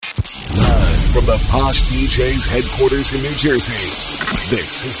From the Posh DJs headquarters in New Jersey,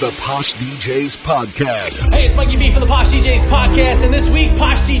 this is the Posh DJs Podcast. Hey, it's Mikey B from the Posh DJs Podcast, and this week,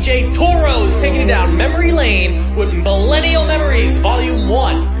 Posh DJ Toro's taking it down memory lane with Millennial Memories, Volume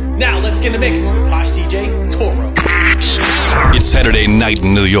 1. Now, let's get in the mix with Posh DJ Toro. It's Saturday night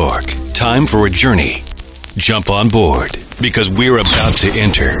in New York. Time for a journey. Jump on board, because we're about to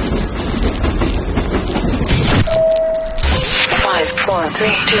enter 5, 4, 3,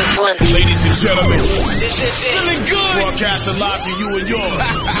 2, 1. Ladies and gentlemen, This is it. feeling good. Broadcasting live to you and yours.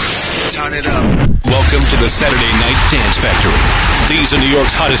 Turn it up. Welcome to the Saturday Night Dance Factory. These are New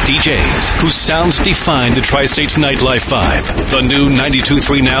York's hottest DJs, whose sounds define the Tri-State's nightlife vibe. The new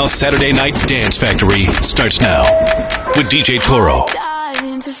 92.3 Now Saturday Night Dance Factory starts now with DJ Toro. Dive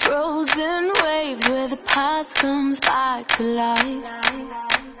into frozen waves where the past comes back to life.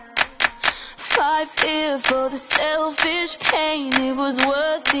 Fight fear for the selfish pain, it was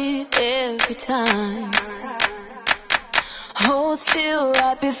worth it every time. Hold still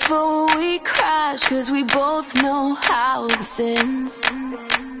right before we crash, 'cause we both know how this ends.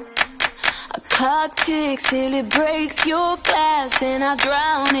 A clock ticks till it breaks your glass, and I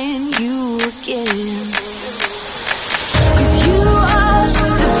drown in you again. 'Cause you are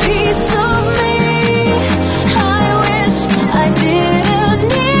the piece of me I wish I didn't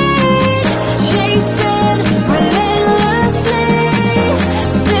need. Chasing relentlessly,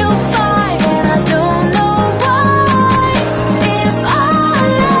 still fight, and I don't know why. If our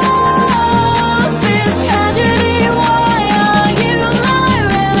love is tragedy, why are you my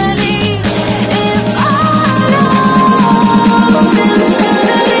remedy? If our love is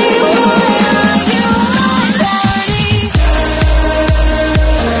insanity, why are you my parody?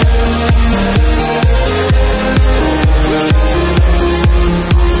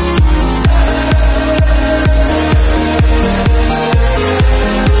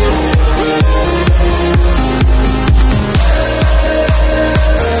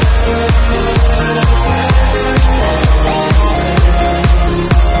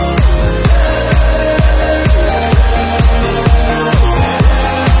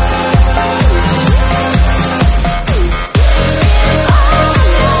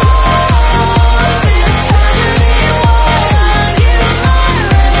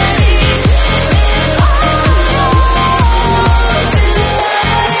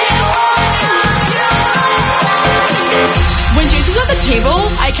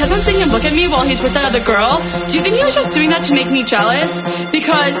 I kept on seeing him look at me while he's with that other girl. Do you think he was just doing that to make me jealous?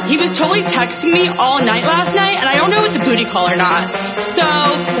 Because he was totally texting me all night last night, and I don't know if it's a booty call or not. So,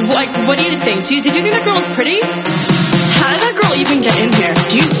 what do you think? Did you think that girl was pretty? How did that girl even get in here?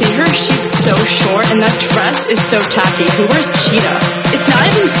 Do you see her? She's so short, and that dress is so tacky. Who wears cheetah? It's not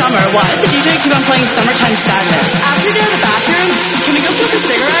even summer. Why does the DJ keep on playing Summertime Sadness? After we get to the bathroom, can we go smoke a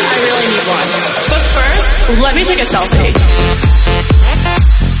cigarette? I really need one. But first, let me take a selfie.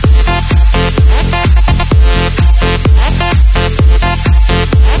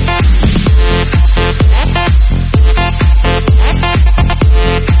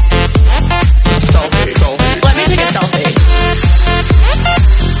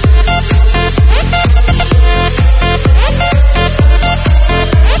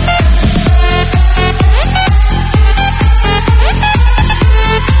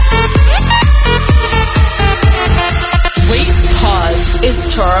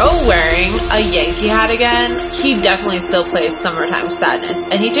 Is Toro wearing a Yankee hat again? He definitely still plays Summertime Sadness,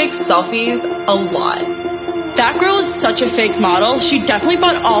 and he takes selfies a lot. That girl is such a fake model. She definitely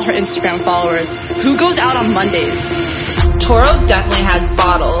bought all her Instagram followers. Who goes out on Mondays? Toro definitely has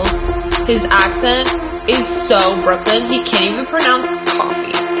bottles. His accent is so Brooklyn, he can't even pronounce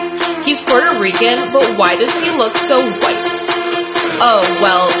coffee. He's Puerto Rican, but why does he look so white? Oh,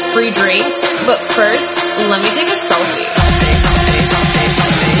 well, free drinks, but first, let me take a selfie.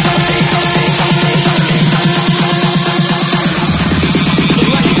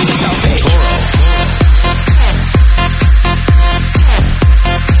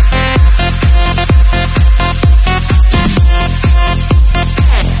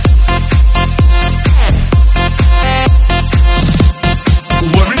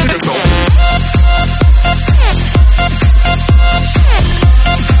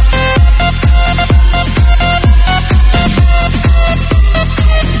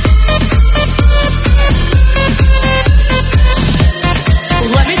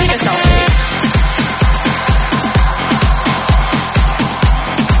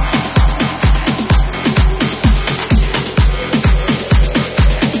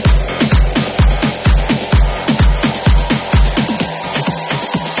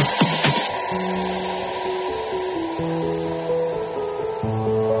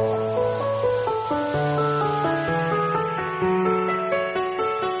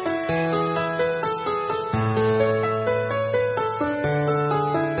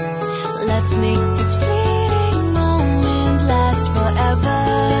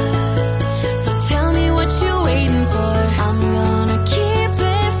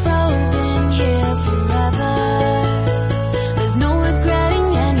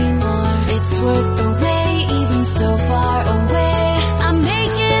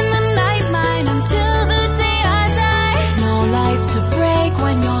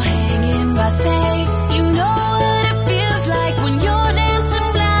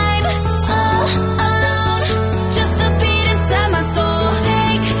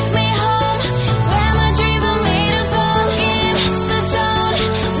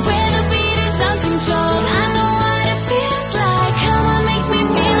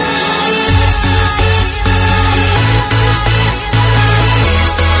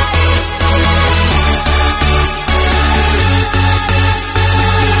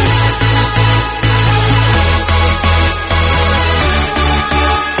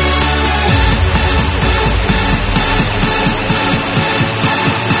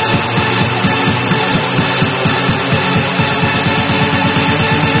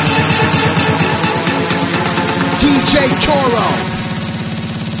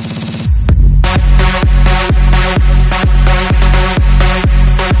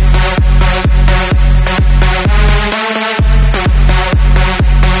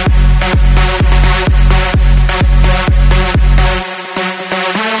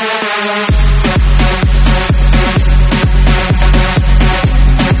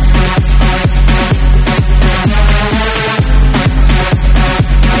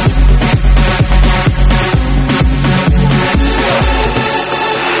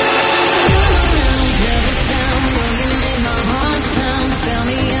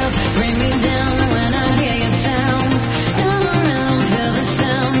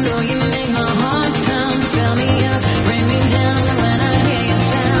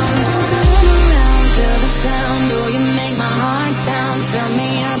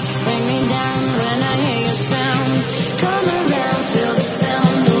 bring me down when I hear your sound. Come around, feel the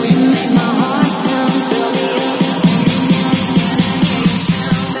sound. Oh, you make my heart pound. Fill me up, bring me down when I hear your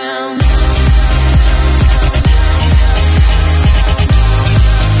sound.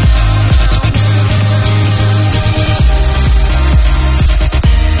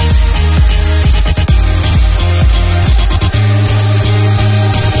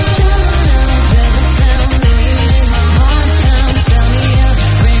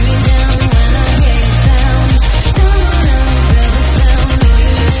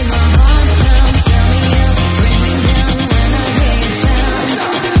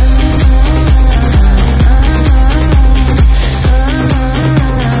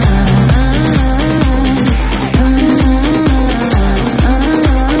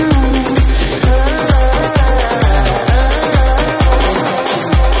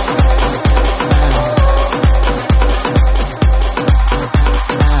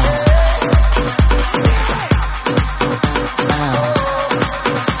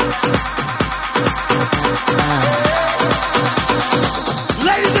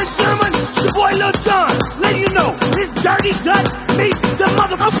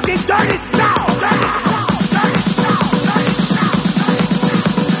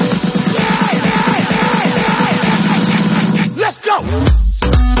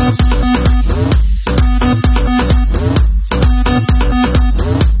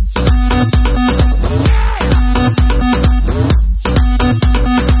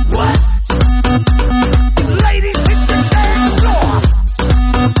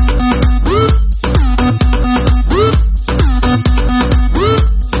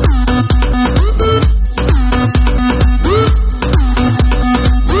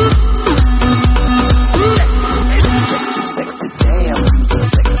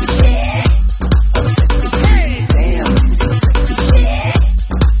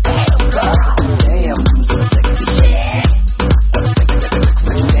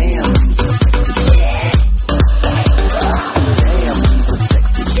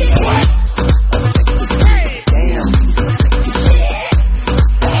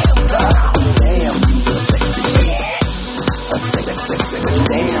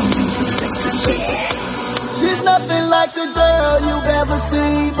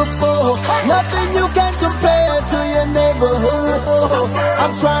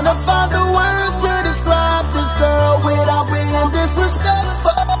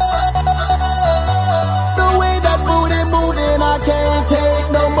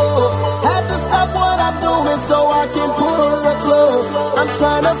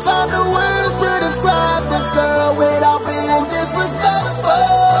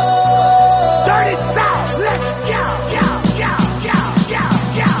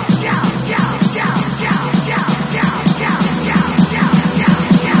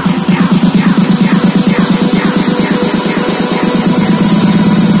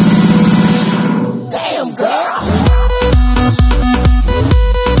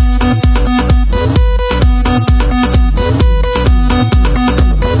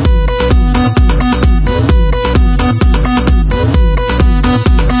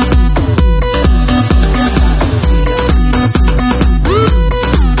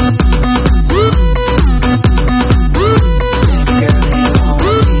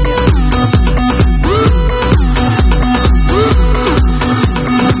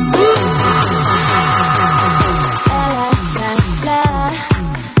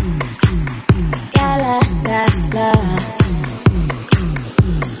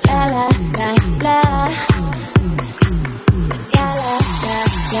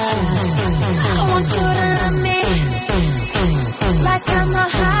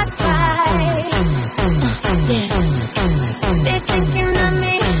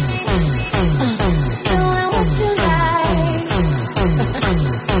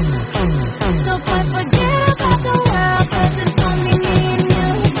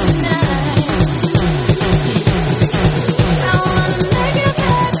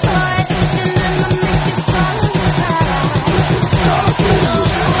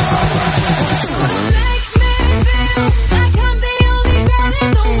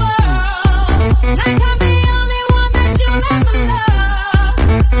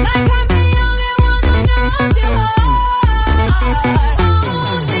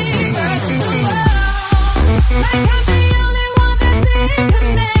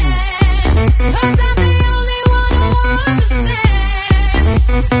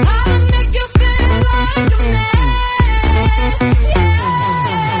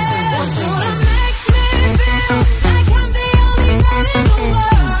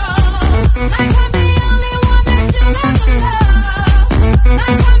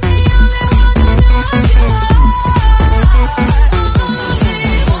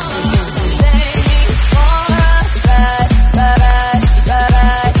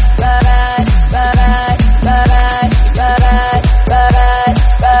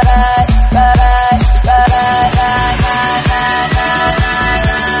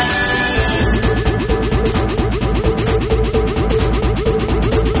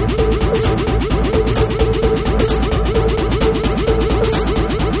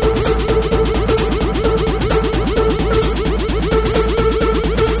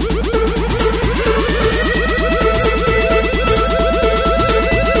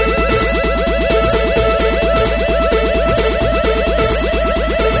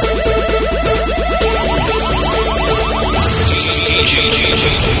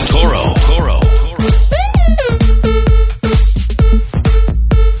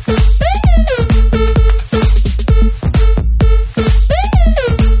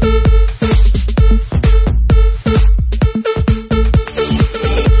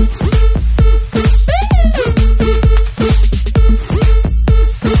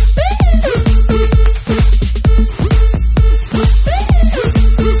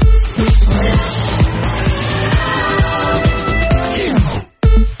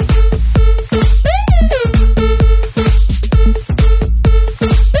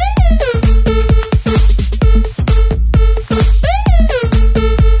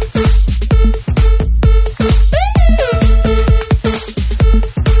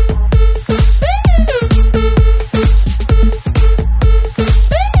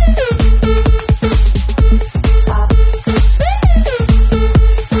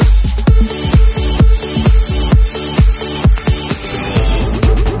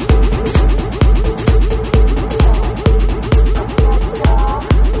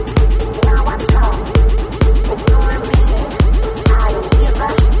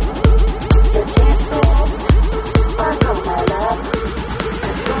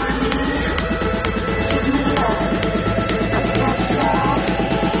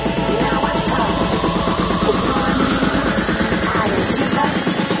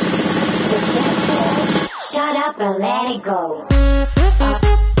 up and let it go.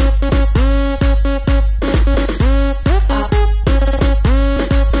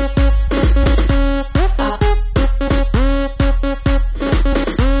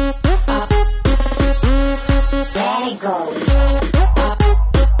 Let it go.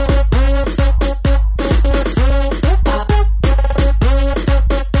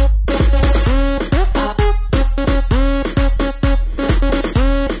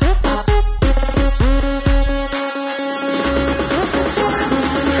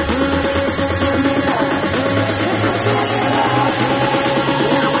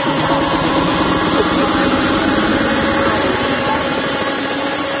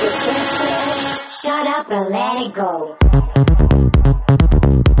 Shut up and let it go.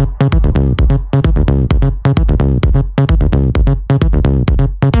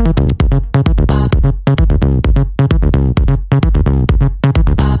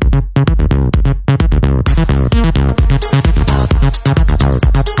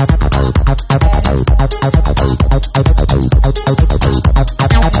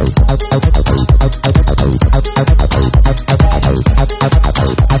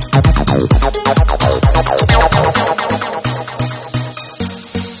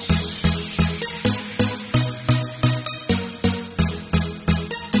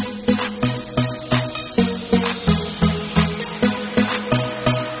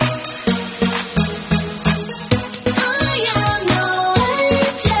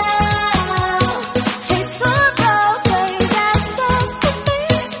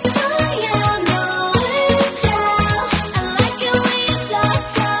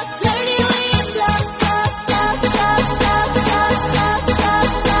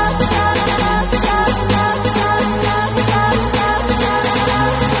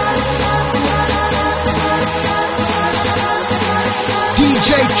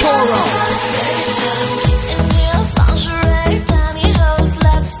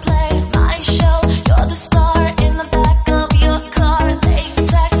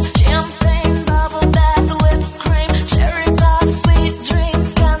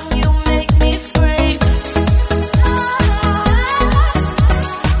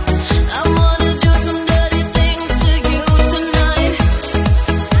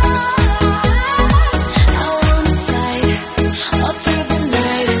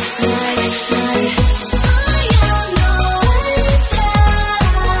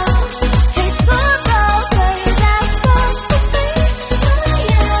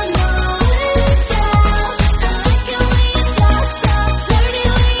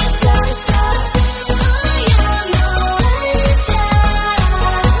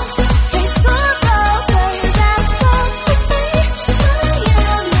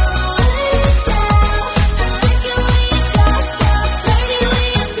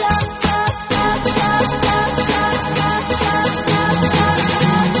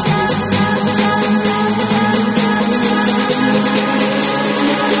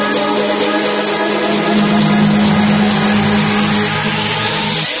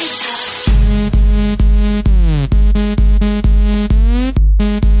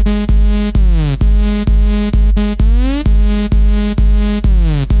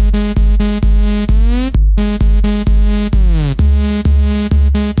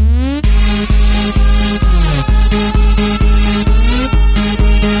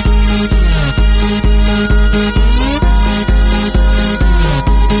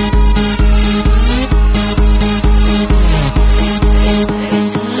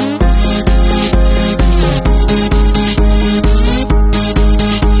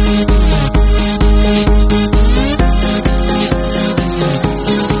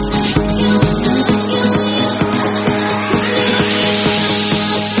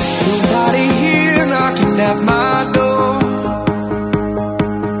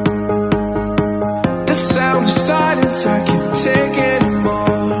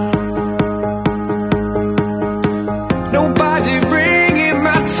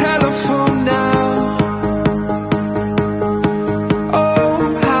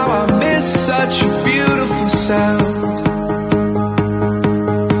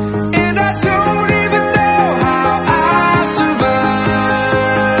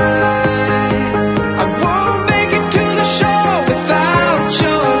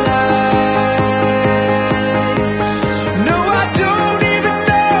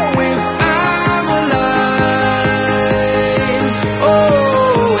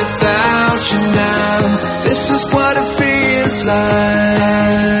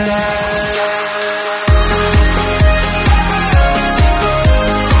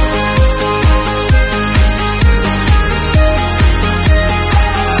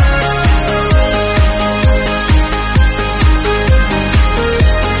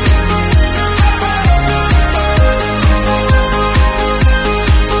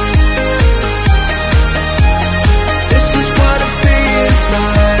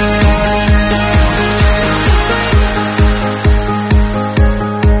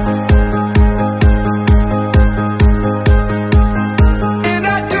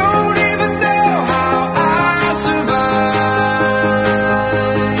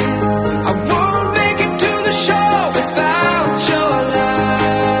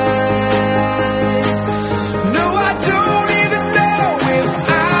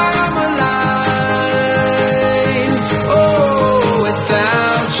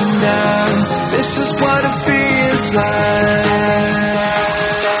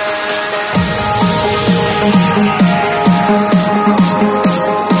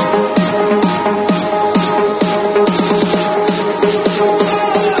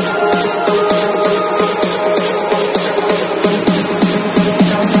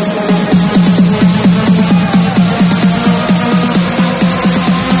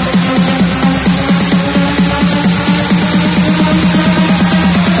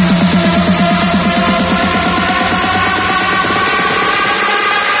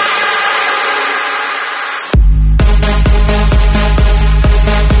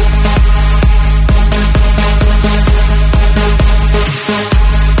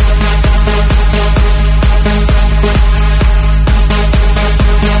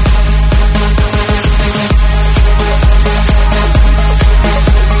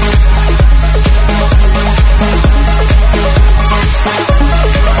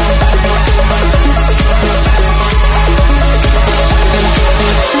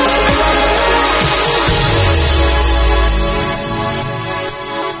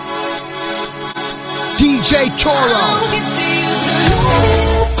 DJ Toro.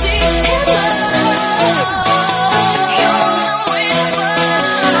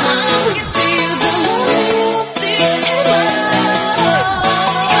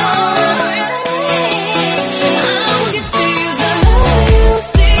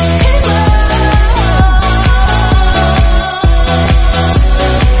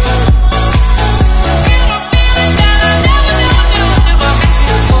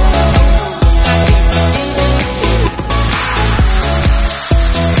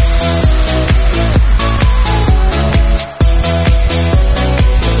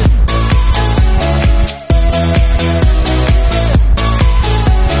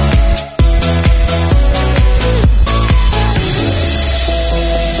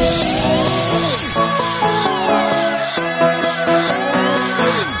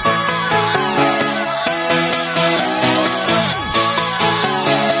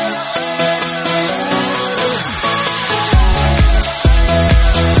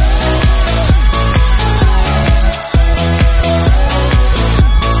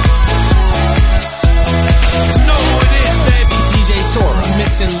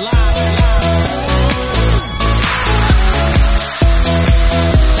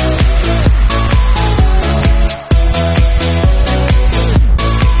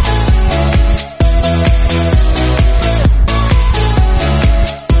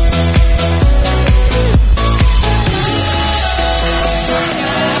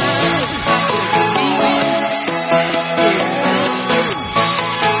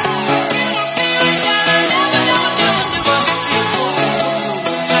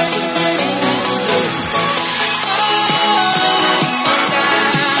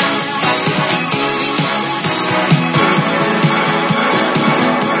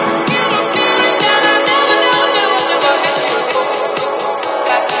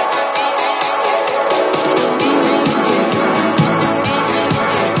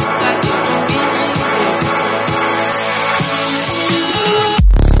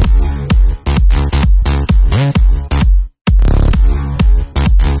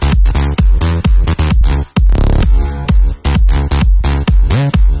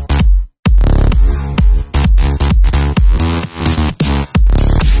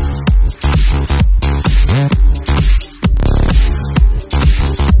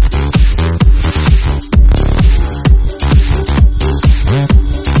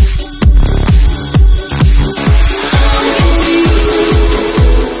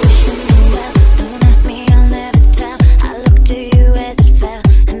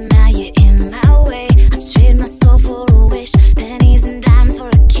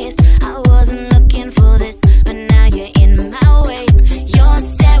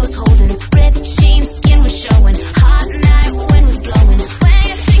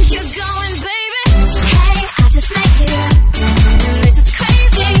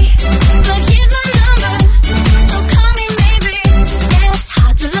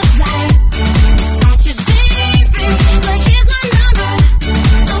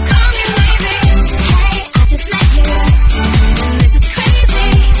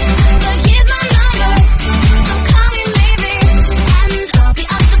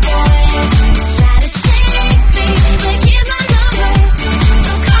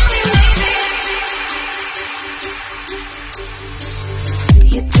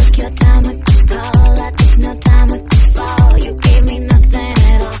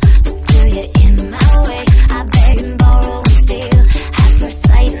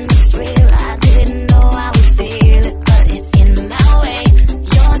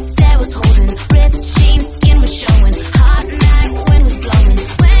 Showing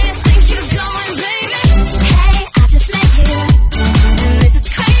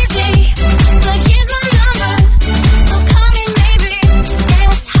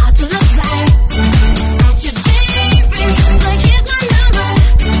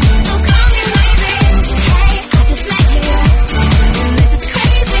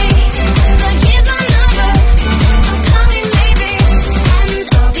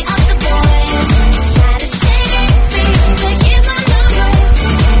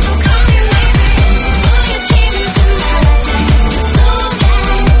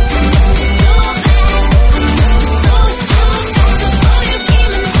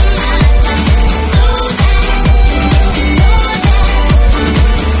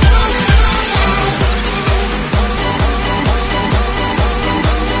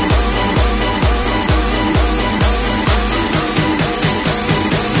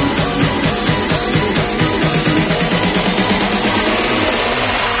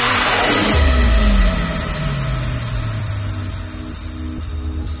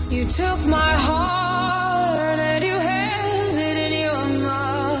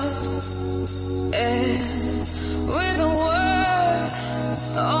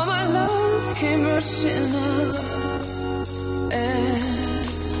rushing up, and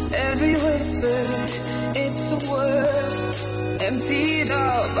every whisper, it's the worst, emptied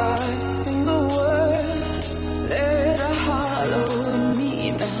out by a single word. Let it hollow in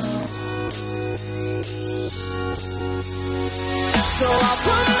me now. So I'll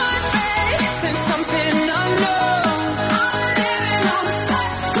put my faith in something unknown. I'm living on the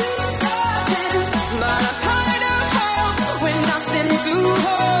side street loving, but I'm tired of hope when nothing to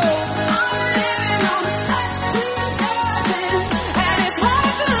hold. I'm living on the side street loving, and it's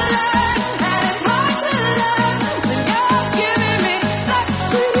hard to learn, and it's hard to love when you're giving me such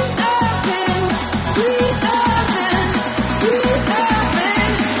sweet loving, sweet loving, sweet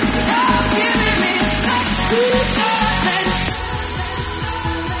loving. You're giving me such sweet loving.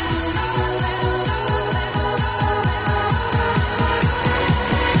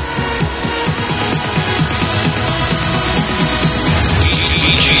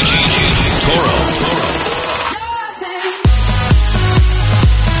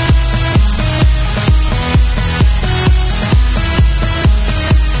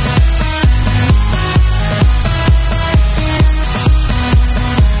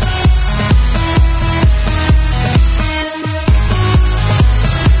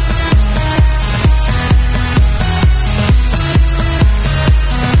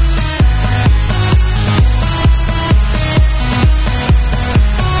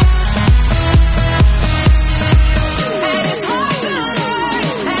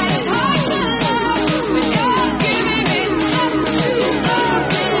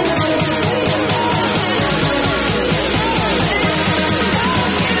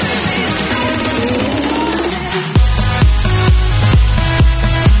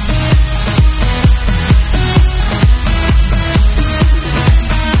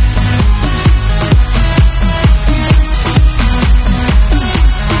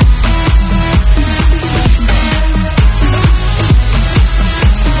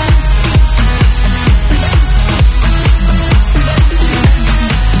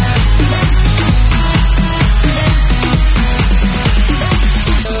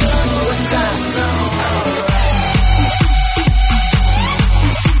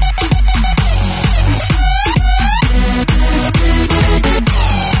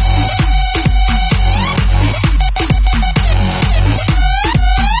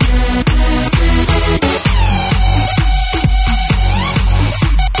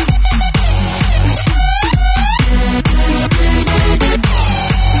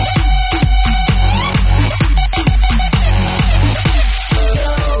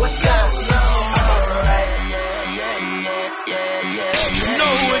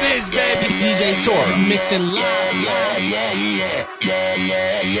 Mixing live.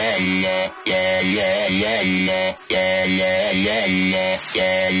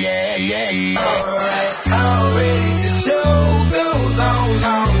 Alright, already the show goes on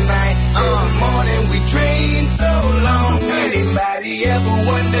all night. Till the morning we dream so long. Anybody ever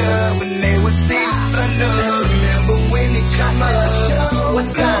wonder when they would see the sun up? Just remember when it comes up. What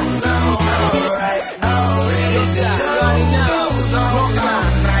goes on? Alright, already the show goes on all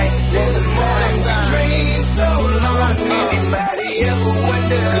night. Till the morning we dream so long. Anybody ever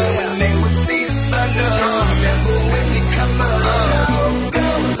wonder when they would see the sun up? Just remember when it comes up.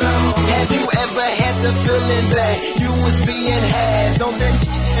 Have you ever had the feeling that you was being had? Don't that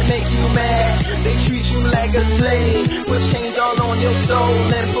make you mad? They treat you like a slave, with chains all on your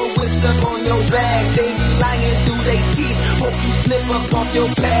soul and put whips up on your back. They be lying through their teeth, hope you slip up off your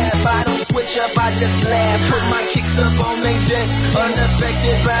path. I don't switch up, I just laugh. Put my kicks up on their desk,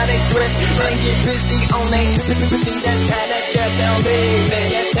 unaffected by their threats. They get busy on their that's how that shut down big, man.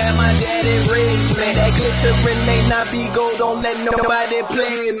 That's how my daddy raised me. That glittering may not be gold, don't let nobody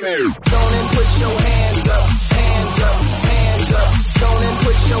play me. Don't and put your hands up, hands up, hands up. Don't and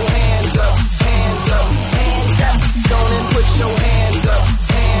put your hands up, hands up, hands up. Don't and put your hands up,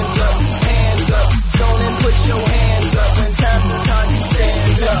 hands up, hands up. Don't and put your hands up. When times is hard, you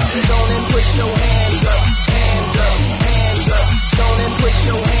stand up. Don't and put your hands up, hands up, hands up. Don't and put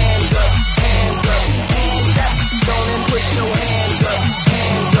your hands up, hands up, hands up. Don't and put your hands up,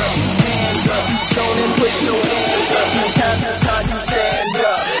 hands up, hands up. Don't and put your hands up. When times is hard, you stand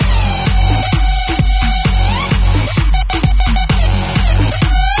up.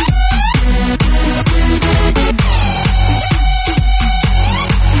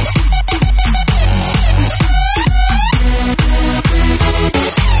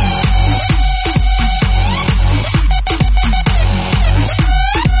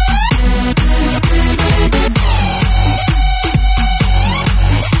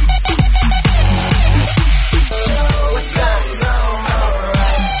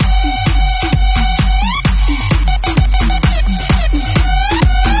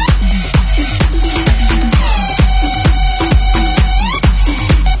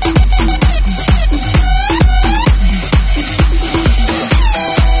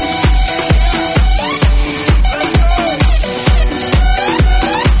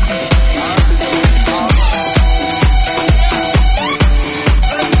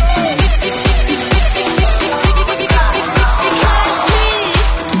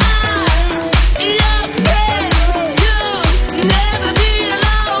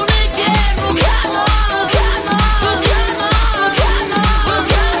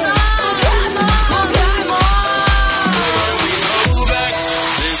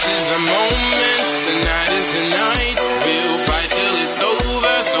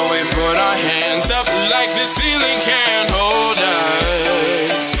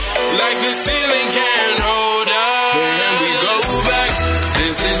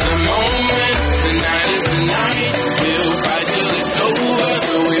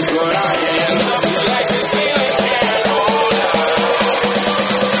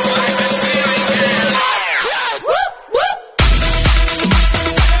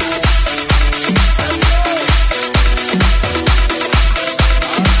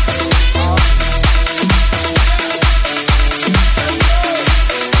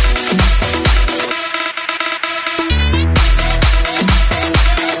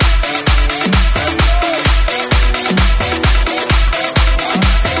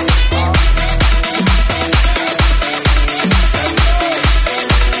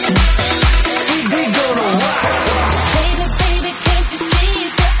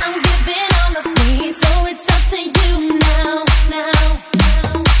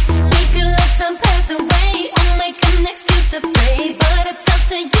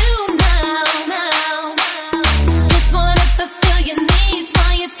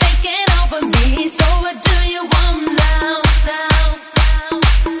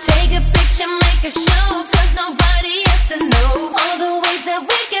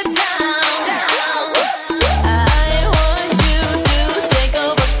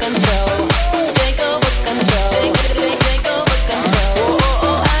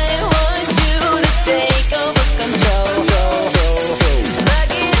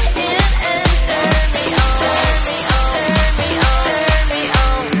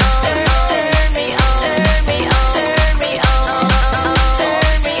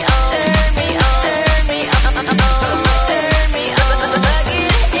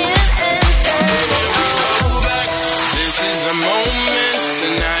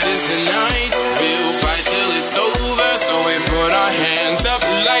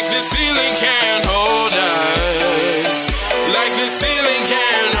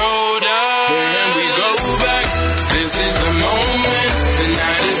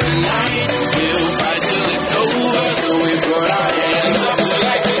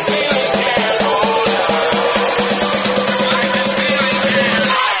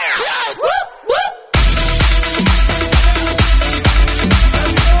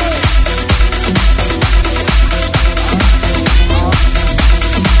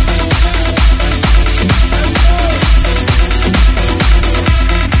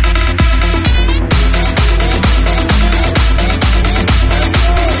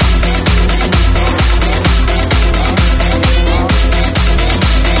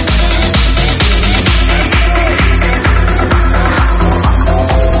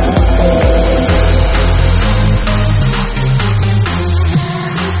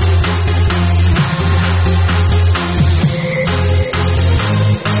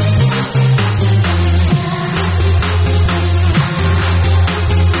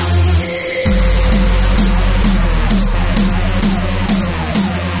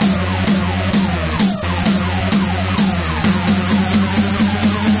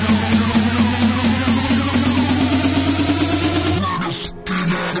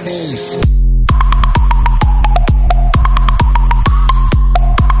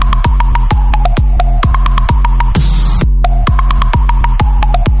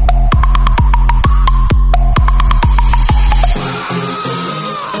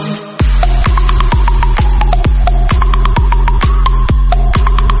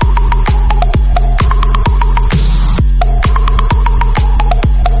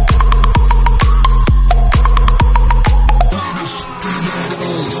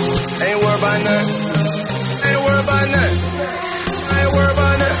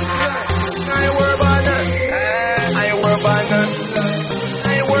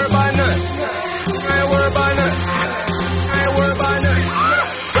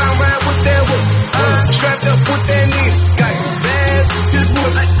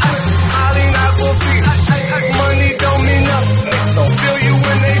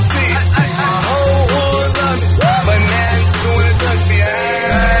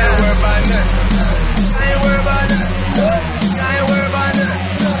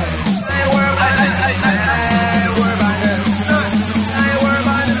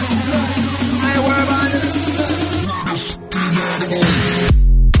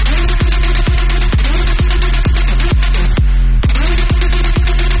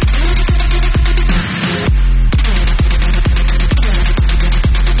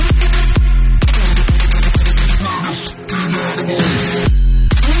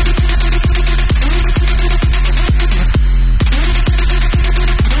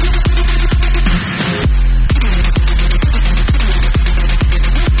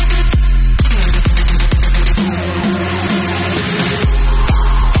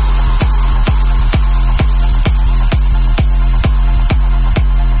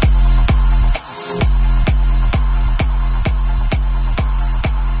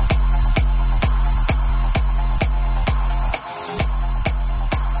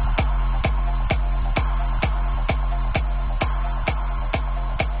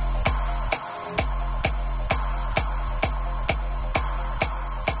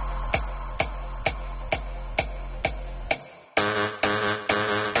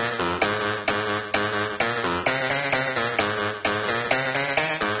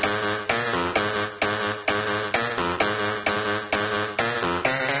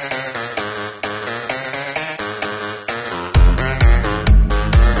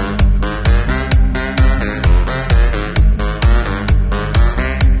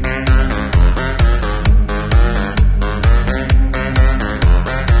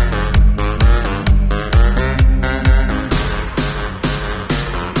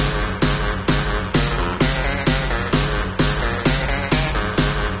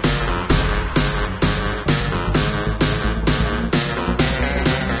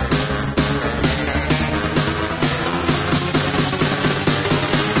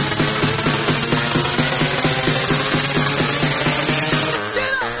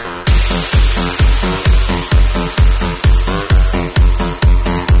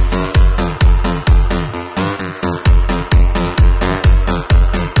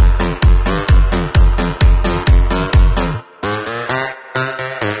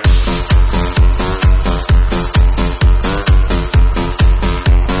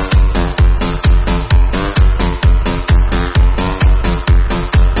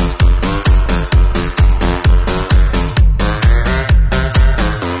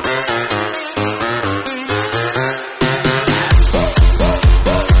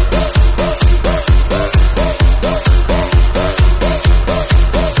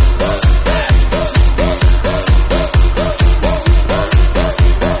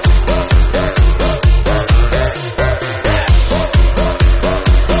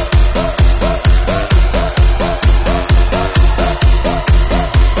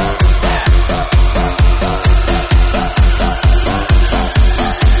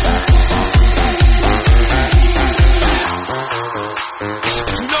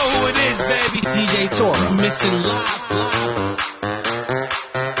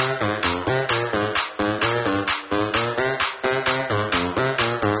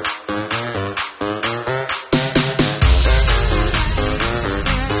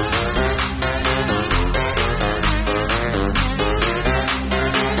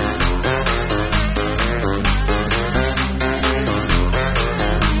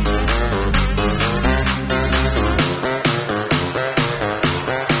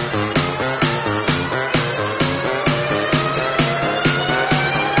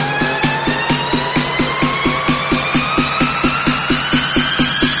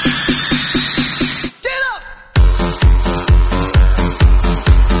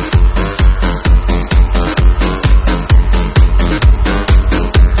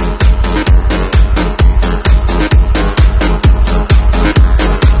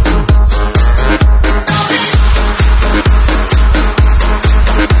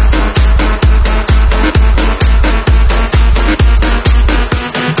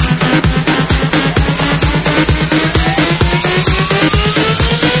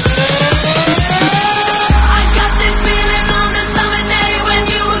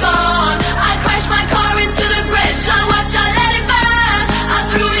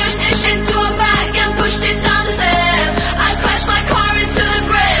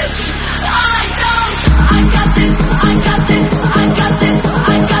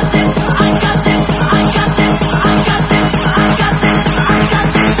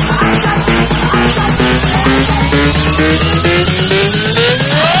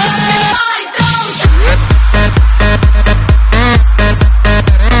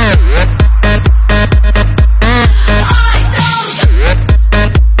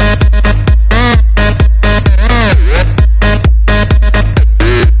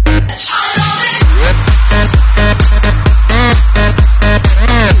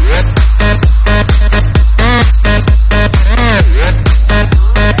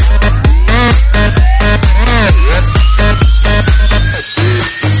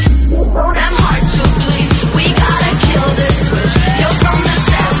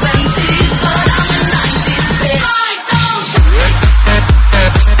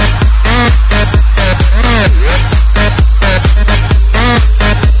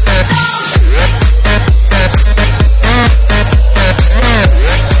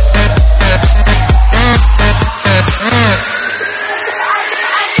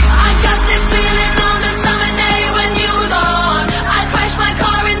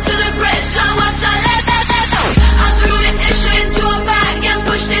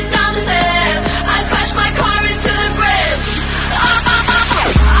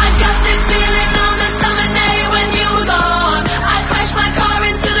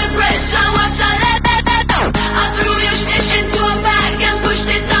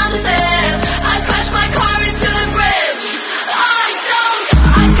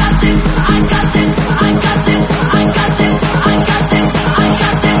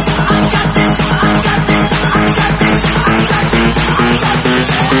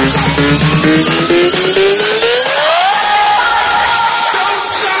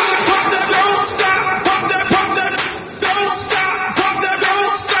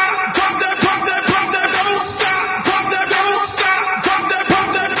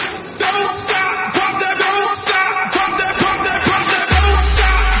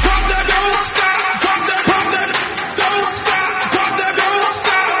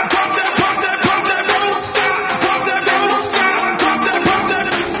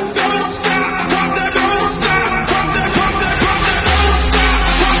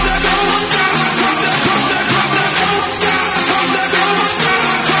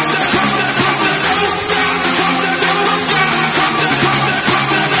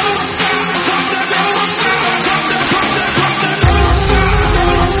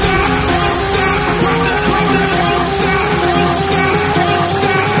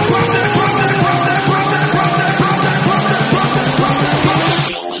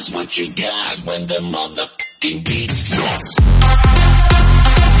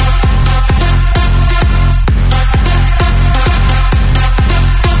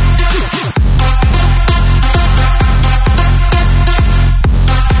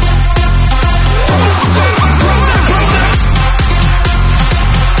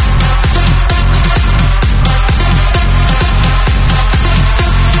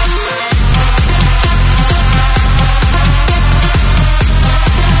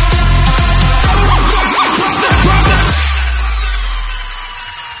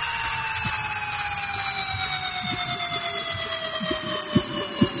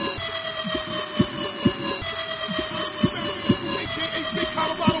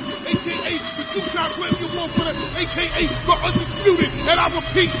 on for the AKA the Undisputed, and I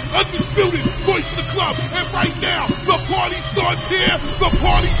repeat, Undisputed voice of the club. And right now, the party starts here, the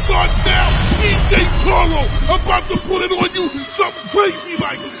party starts now. DJ Toro about to put it on you, something crazy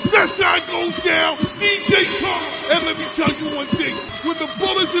like. That's how it goes down, DJ Toro. And let me tell you one thing, when the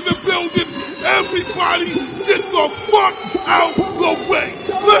Bullets in the building, everybody get the fuck out the way.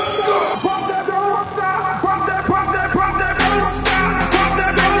 Let's go.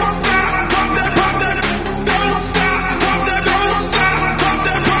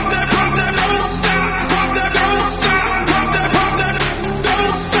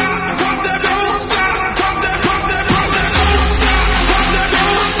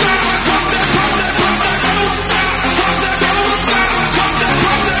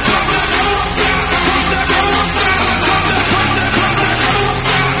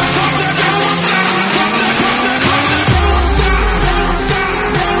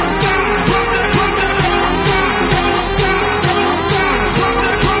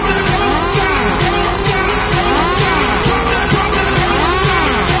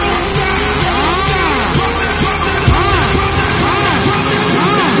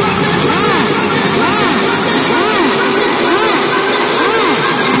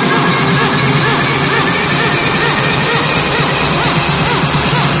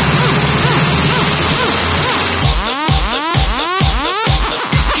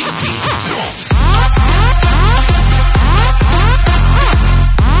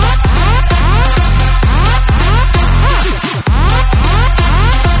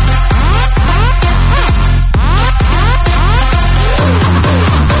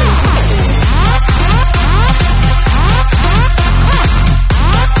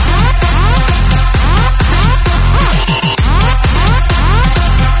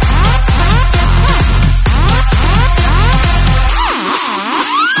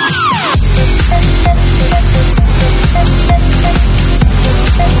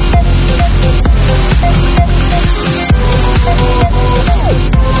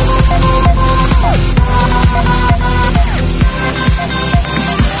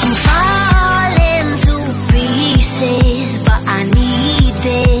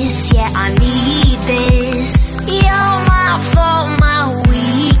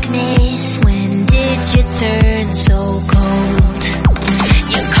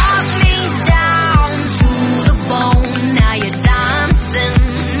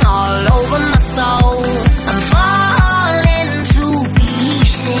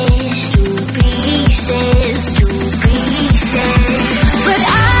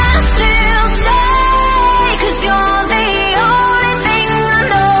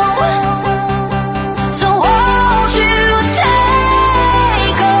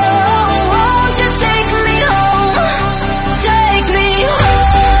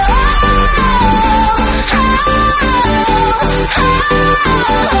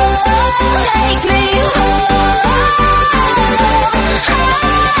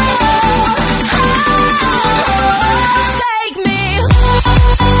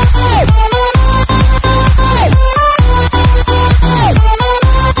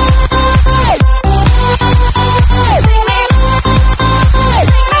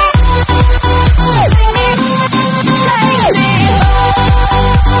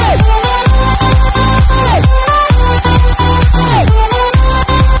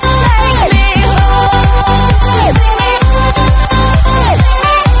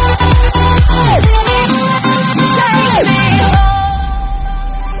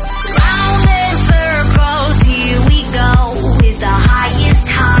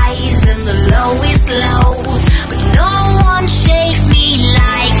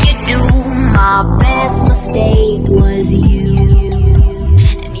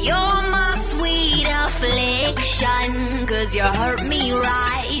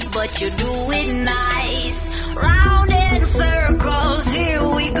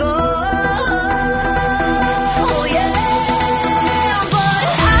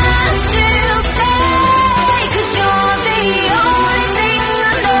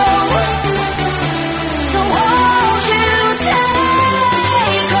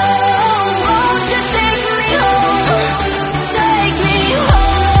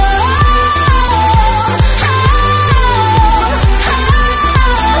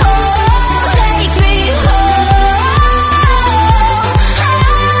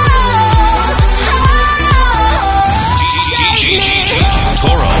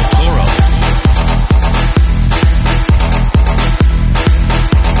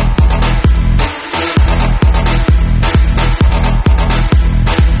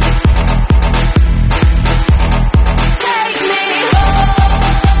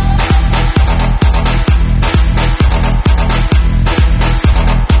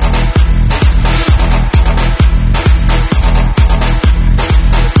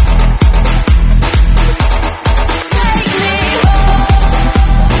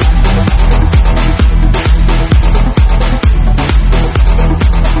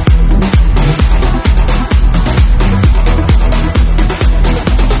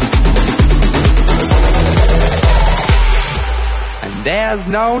 there's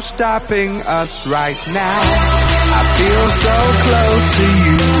no stopping us right now. I feel so close to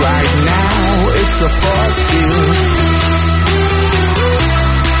you right now. It's a force field.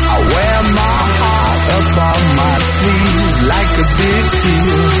 I wear my heart up on my sleeve like a big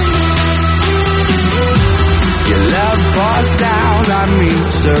deal. Your love pours down on me,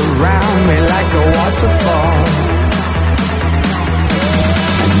 surround me like a waterfall.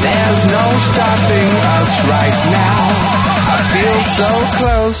 And there's no stopping us right now. I feel so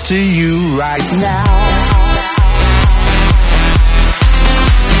close to you right now.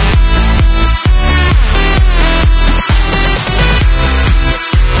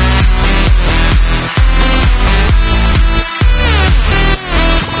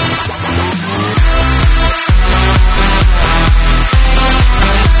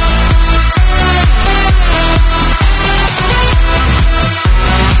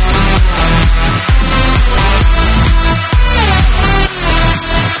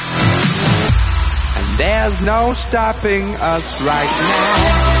 There's no stopping us right now.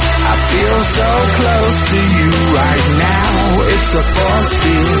 I feel so close to you right now. It's a force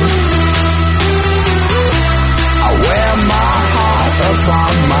field. I wear my heart up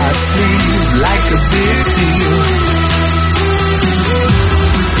on my sleeve like a big deal.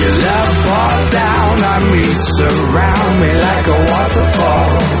 Your love pours down on me, surround me like a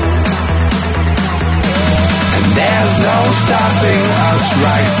waterfall. And there's no stopping us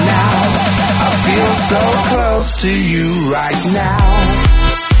right now. I feel so close to you right now.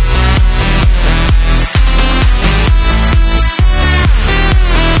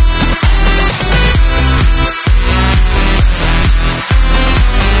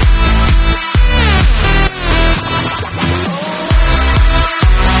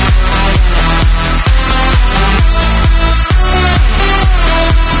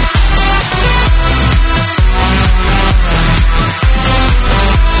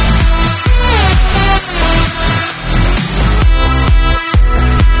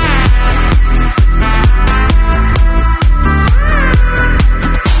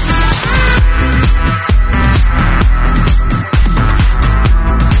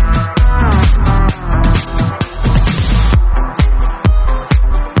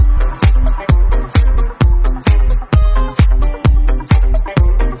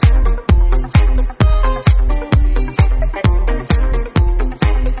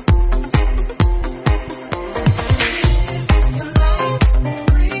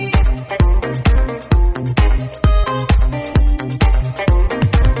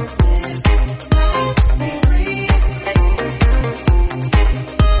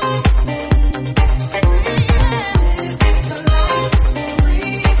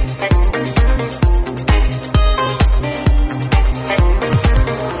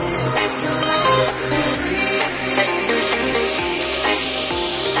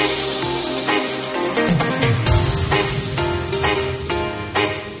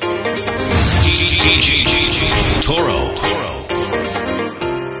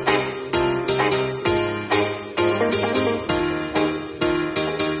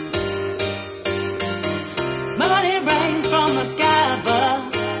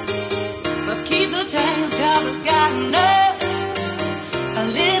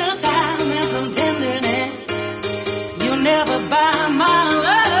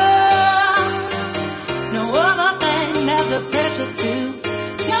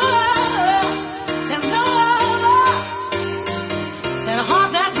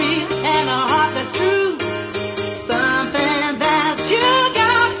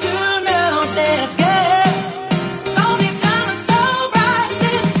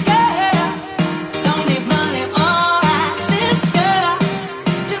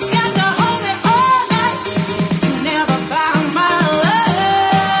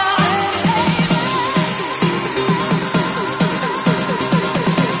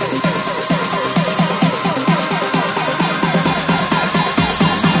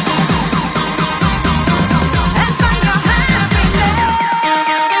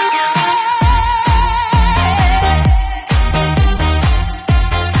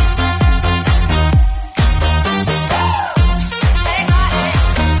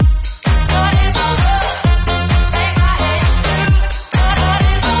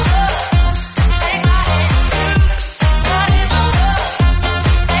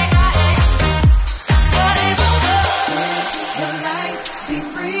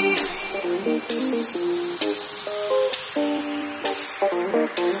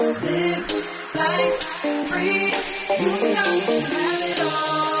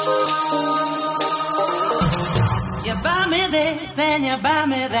 and you buy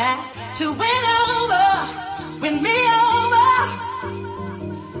me that to win over, win me over.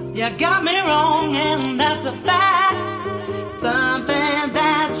 You got me wrong, and that's a fact. Something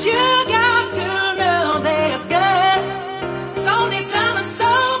that you got to know this girl. Don't need diamonds so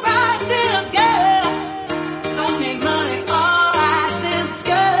right, this girl. Don't make money all right, this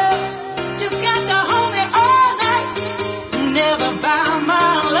girl. Just got to hold me all night. Never buy my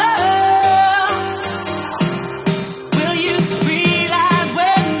love. Will you realize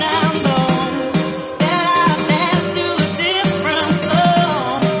when I'm gone that I dance to a different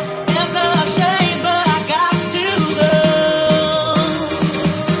song? It's a shame, but I got to go.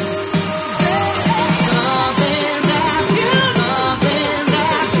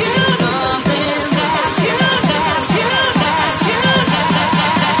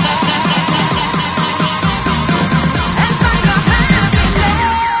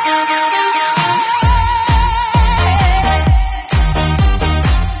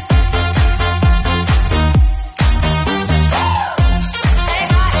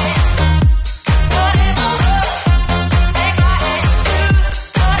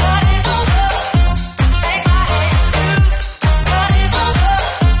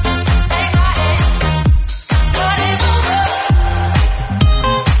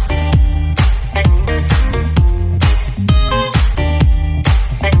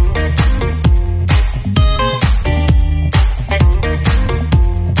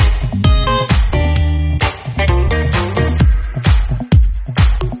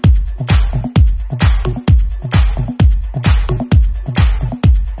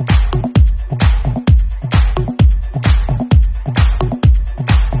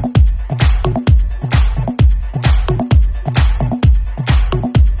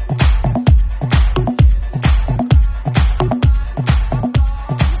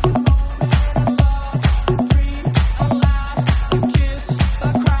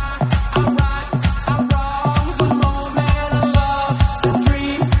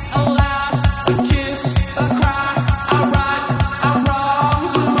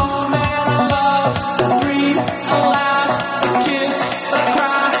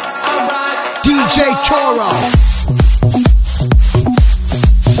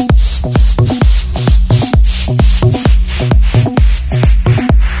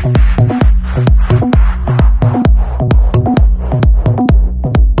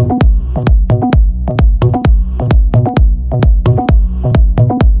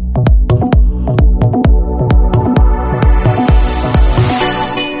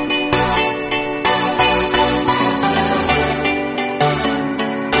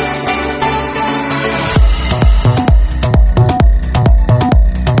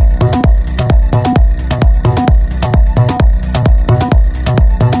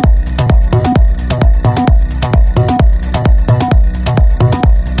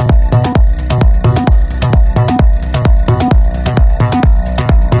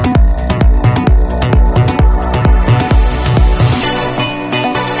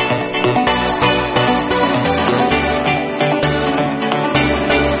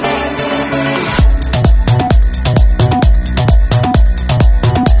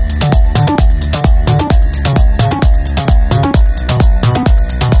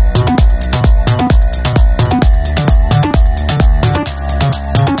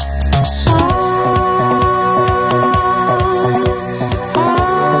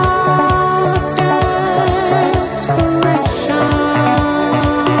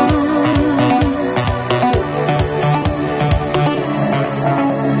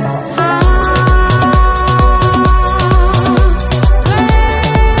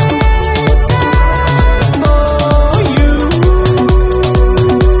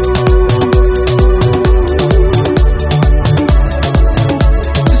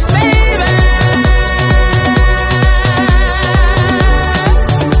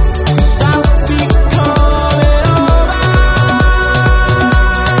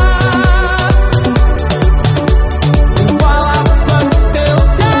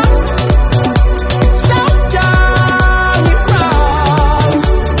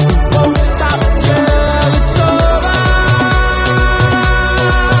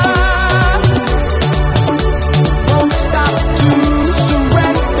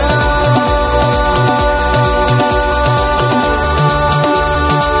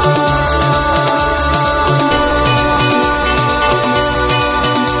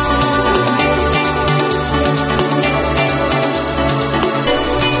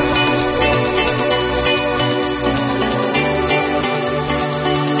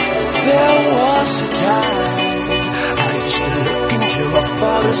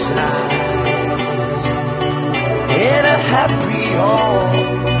 father's eyes. In a happy home,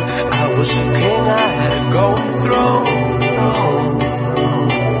 I was a king, I had a golden throne.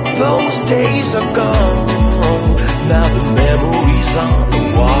 those days are gone. Now the memories on the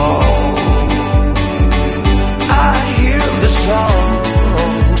wall. I hear the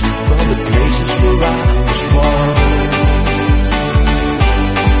songs from the places where I was born.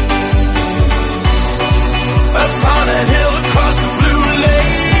 Upon a hill across the blue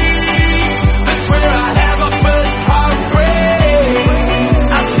lake, that's where I had my first heartbreak.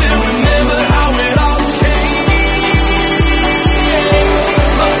 I still remember how it all changed.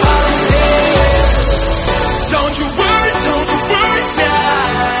 My father said, don't you worry,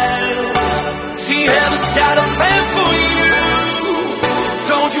 child. See, heaven's got a plan for you.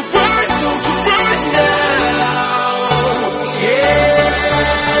 Don't you worry now. Yeah.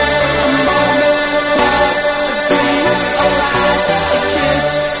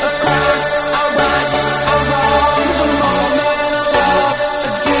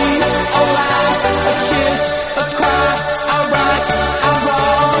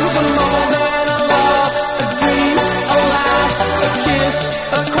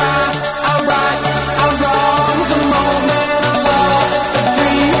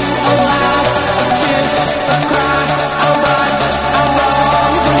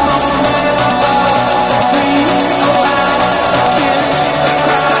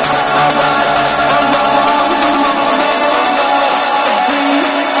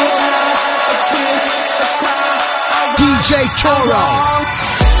 DJ Toro.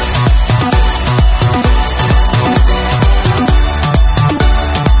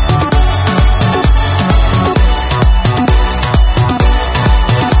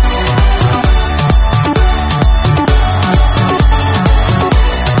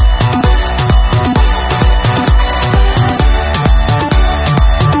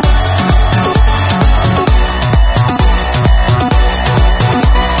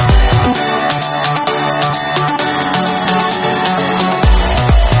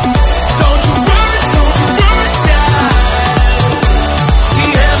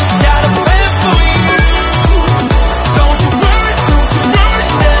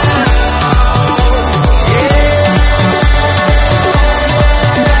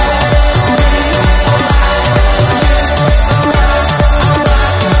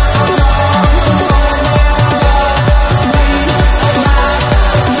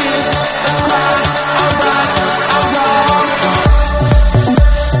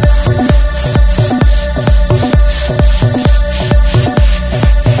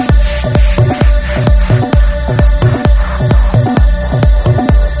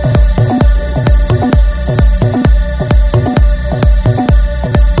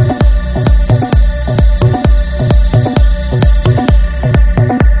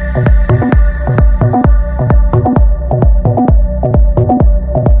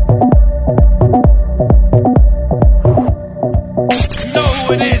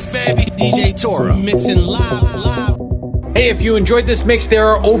 Hey, if you enjoyed this mix, there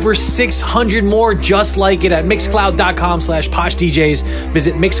are over 600 more just like it at mixcloud.com/poshdjs.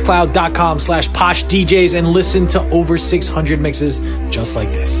 Visit mixcloud.com/poshdjs and listen to over 600 mixes just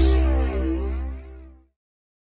like this.